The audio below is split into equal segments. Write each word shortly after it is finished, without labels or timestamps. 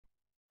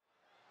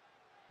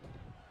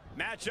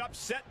Matchup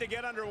set to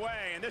get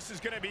underway, and this is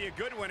going to be a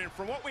good one. And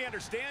from what we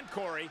understand,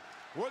 Corey,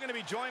 we're going to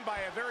be joined by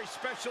a very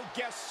special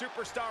guest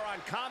superstar on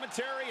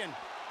commentary, and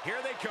here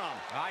they come.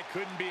 I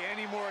couldn't be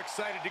any more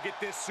excited to get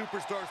this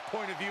superstar's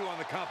point of view on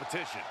the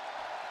competition.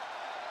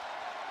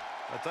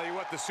 I'll tell you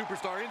what, the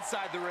superstar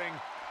inside the ring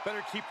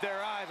better keep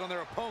their eyes on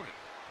their opponent.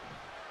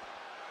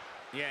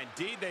 Yeah,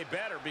 indeed they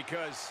better,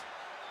 because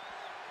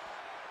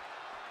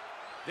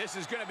this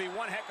is going to be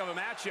one heck of a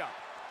matchup.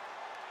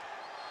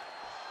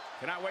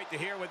 Cannot wait to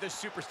hear what this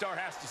superstar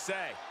has to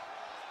say.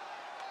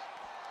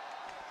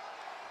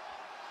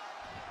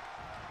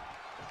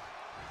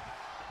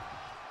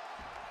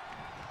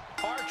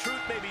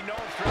 R-Truth may be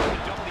known throughout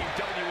the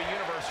WWE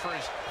Universe for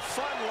his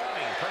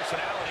fun-loving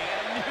personality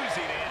and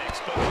amusing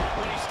antics, but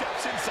when he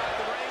steps inside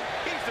the ring,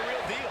 he's the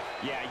real deal.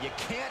 Yeah, you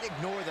can't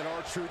ignore that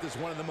R-Truth is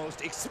one of the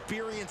most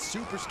experienced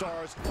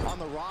superstars on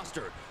the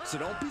roster. So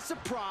don't be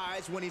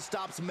surprised when he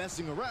stops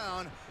messing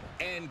around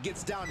and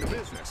gets down to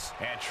business.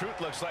 And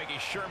Truth looks like he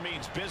sure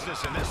means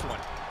business in this one.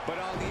 But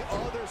on the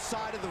other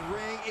side of the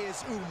ring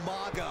is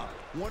Umaga,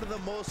 one of the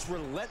most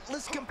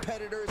relentless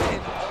competitors in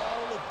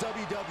all of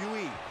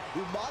WWE.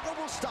 Umaga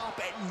will stop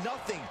at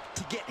nothing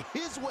to get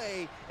his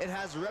way and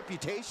has a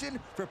reputation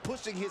for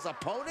pushing his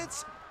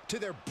opponents to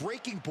their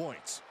breaking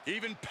points.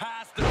 Even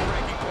past their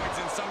breaking points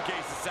in some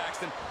cases,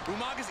 Saxton.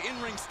 Umaga's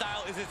in-ring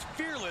style is as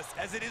fearless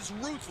as it is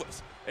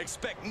ruthless.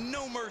 Expect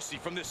no mercy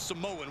from this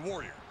Samoan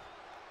warrior.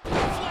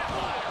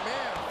 Flatliner,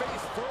 man,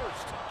 face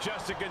first.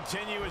 Just a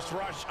continuous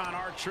rush on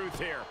R-Truth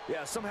here.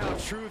 Yeah, somehow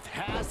Truth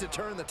has to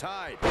turn the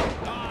tide.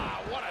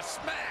 Ah, what a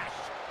smash!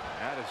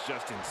 That is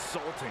just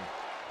insulting.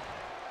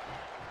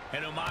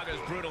 And Umaga's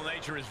brutal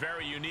nature is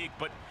very unique,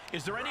 but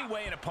is there any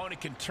way an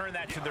opponent can turn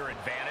that to their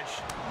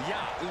advantage?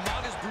 Yeah,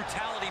 Umaga's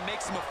brutality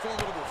makes him a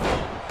formidable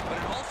foe, but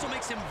it also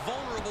makes him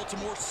vulnerable to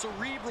more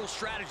cerebral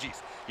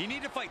strategies. You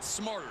need to fight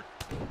smarter.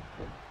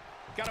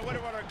 Gotta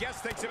wonder what our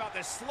guest thinks about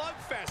this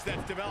slugfest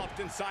that's developed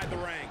inside the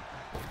ring.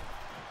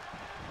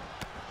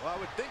 Well, I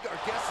would think our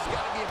guest has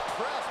got to be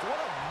impressed. What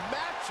a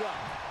matchup!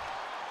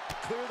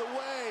 Clear the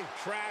way.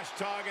 Trash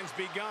talking's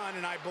begun,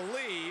 and I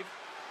believe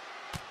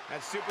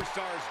that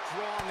superstar's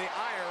drawn the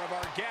ire of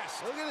our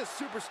guest. Look at this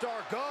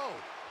superstar go.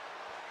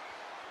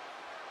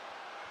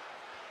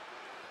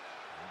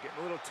 I'm getting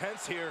a little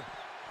tense here.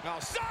 Now,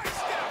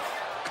 sidestep!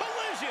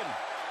 Collision!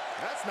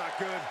 That's not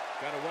good.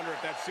 Gotta wonder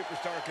if that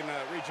superstar can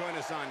rejoin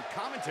us on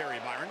commentary,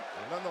 Byron.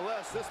 And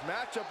nonetheless, this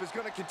matchup is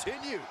going to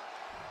continue.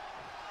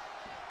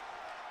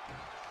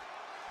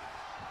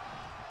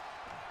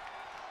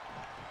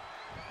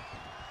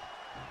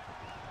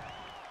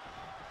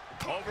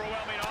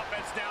 Overwhelming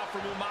offense now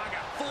from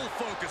Umaga. Full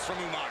focus from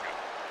Umaga.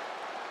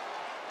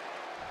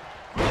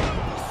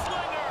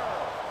 Slinger!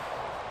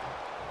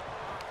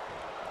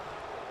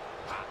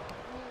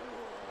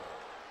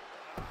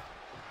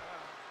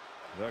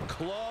 The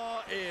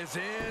claw is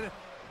in.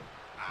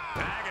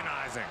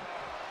 Agonizing.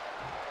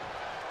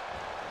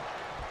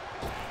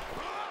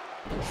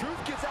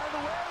 Truth gets out of the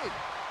way.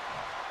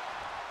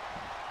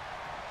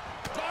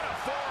 What a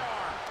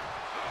forearm!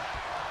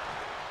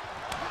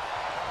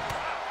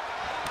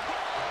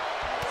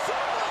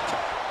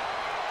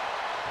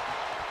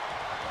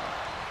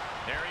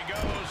 There he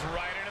goes,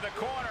 right into the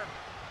corner.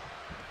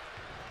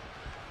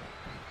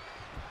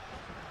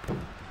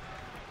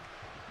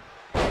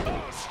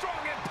 Oh,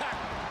 strong impact.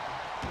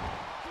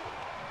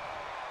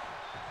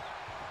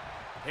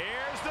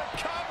 Here's the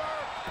cover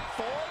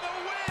for the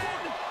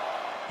win.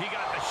 He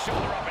got the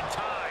shoulder up in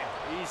time.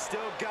 He's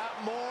still got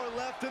more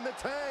left in the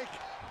tank.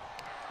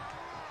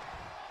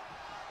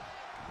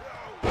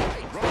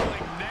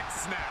 Rolling neck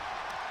snap.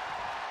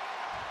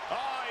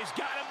 Oh, he's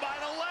got him by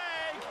the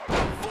leg.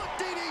 Foot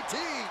DDT.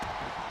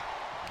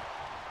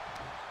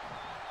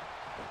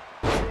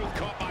 Truth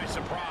caught by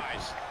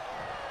surprise.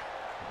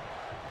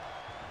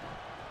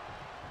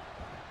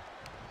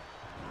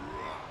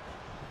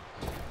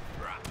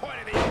 Point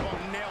of the elbow,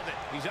 nailed it.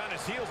 He's on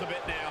his heels a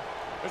bit now.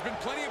 There's been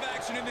plenty of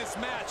action in this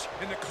match,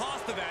 and the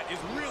cost of that is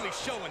really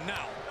showing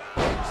now.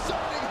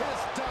 Asserting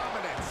his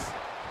dominance.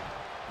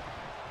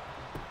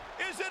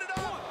 Is it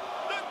enough?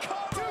 The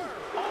cover!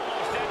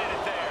 Almost ended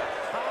it there.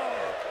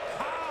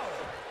 How?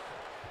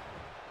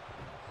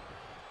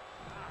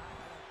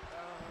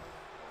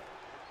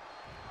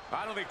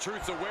 I don't think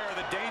Truth's aware of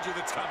the danger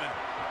that's coming.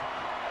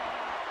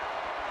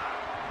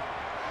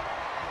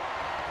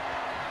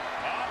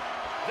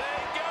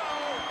 They go!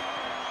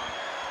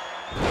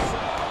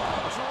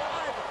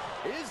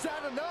 Driver. Is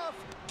that enough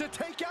to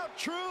take out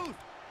Truth?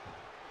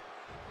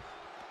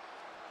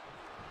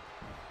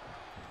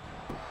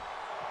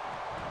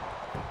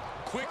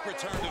 Quick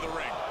return to the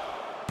ring.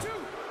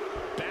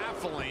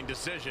 Baffling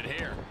decision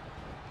here.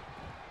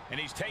 And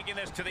he's taking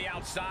this to the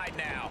outside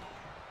now.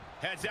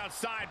 Heads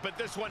outside, but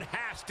this one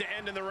has to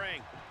end in the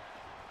ring.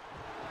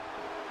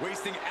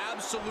 Wasting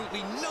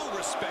absolutely no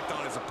respect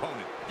on his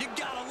opponent. You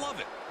gotta love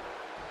it.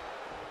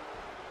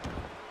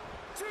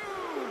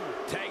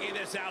 Taking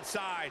this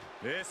outside.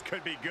 This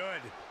could be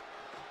good.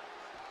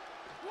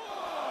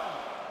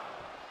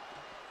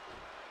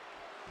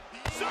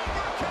 Super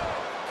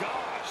kick!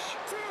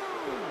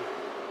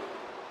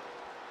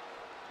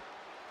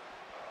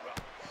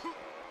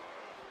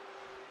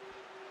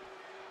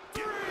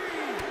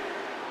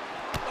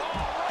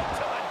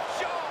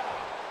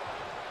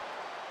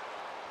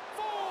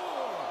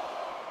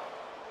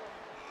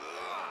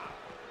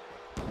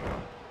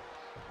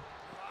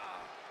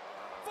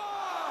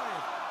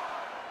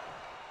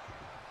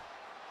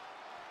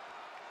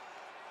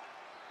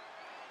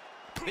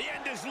 The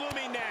end is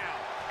looming now.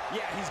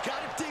 Yeah, he's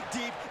got to dig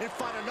deep and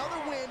find another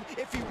win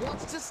if he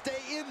wants to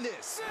stay in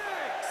this.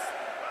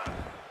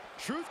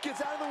 Truth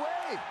gets out of the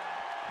way.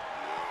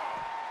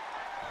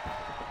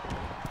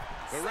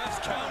 The ref's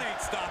count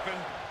ain't stopping.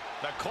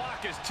 The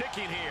clock is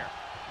ticking here.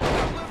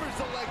 Delivers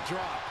the leg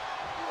drop.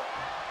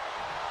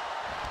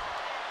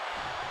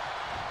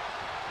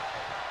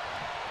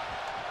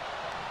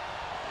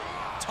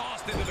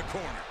 Tossed into the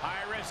corner.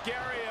 High-risk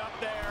area up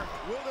there.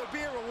 Will there be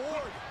a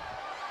reward?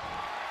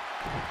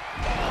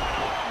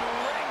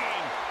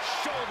 Ringing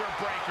shoulder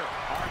breaker.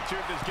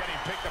 R-Truth is getting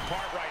picked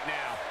apart right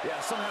now.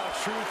 Yeah, somehow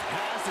Truth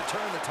has to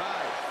turn the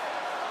tide.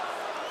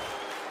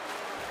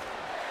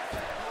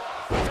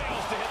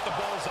 Fails to hit the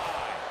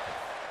bullseye.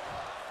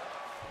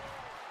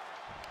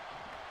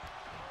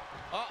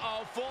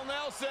 Uh-oh, full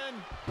Nelson.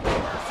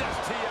 Versus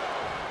T.O.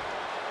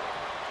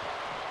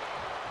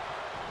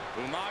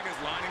 Umaga's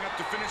lining up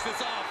to finish this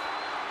off.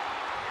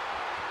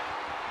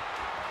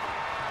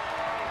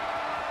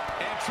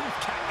 And Truth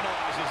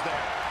capitalizes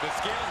there. The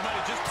scales might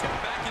have just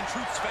tipped back in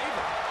Truth's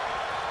favor.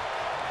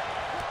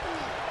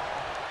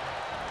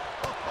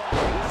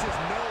 This is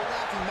no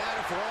laughing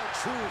matter for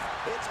R-Truth.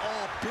 It's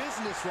all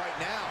business right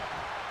now.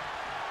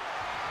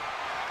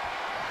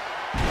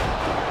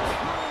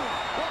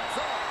 What's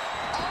up?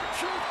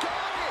 R-Truth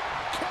got it.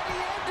 Can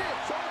he end it?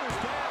 Shoulders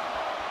down.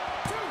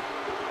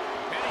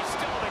 And he's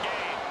still in the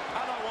game.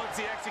 I thought once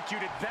he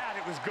executed that,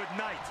 it was good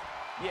night.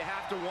 You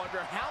have to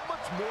wonder, how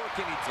much more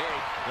can he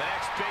take? The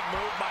next big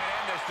move might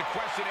end this. The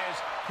question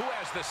is, who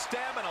has the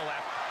stamina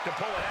left to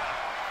pull it out?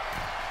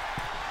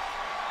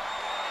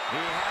 He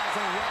has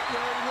him right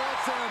where he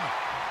wants him.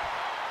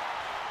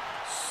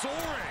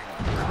 Soaring.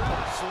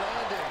 Crash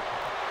landing.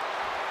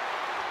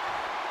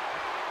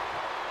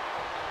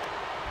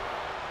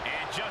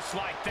 And just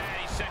like that,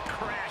 he sent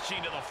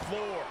crashing to the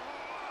floor.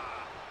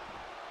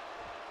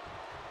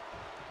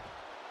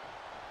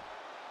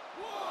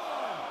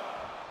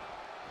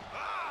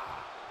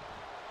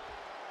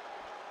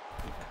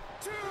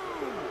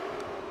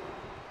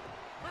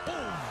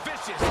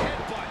 Vicious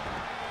headbutt.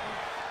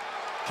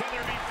 Can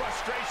there be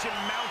frustration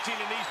mounting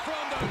in these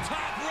from the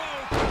top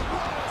rope?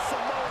 What a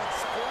Samoan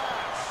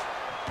splash.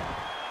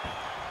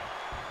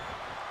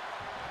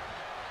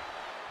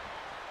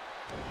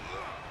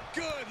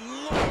 Good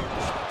Lord.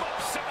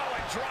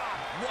 Samoan drop.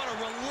 What a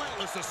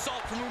relentless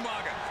assault from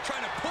Umaga,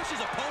 trying to push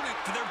his opponent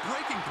to their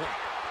breaking point.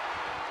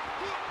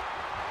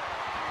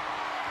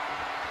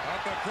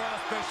 Up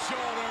across the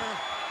shoulder.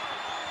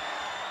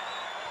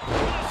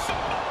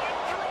 Samoan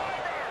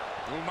driver.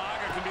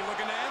 Umaga could be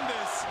looking to end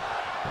this.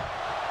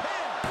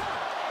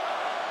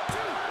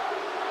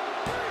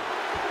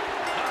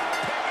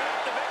 Picking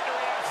up the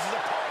victory as his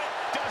opponent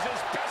does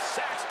his best.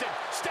 Saxton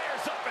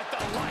stares up at the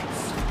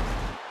lights.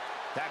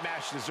 That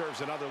match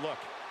deserves another look.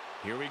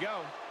 Here we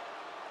go.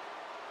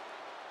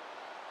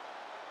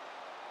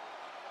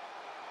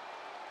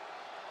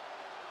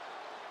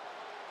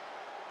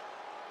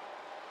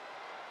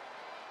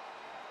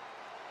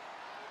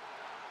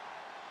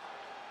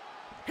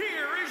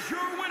 Here is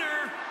your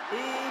winner,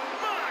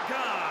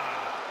 Umaga.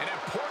 An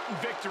important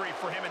victory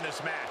for him in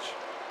this match.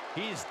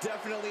 He's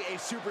definitely a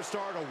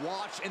superstar to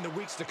watch in the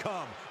weeks to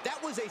come.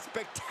 That was a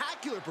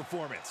spectacular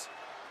performance.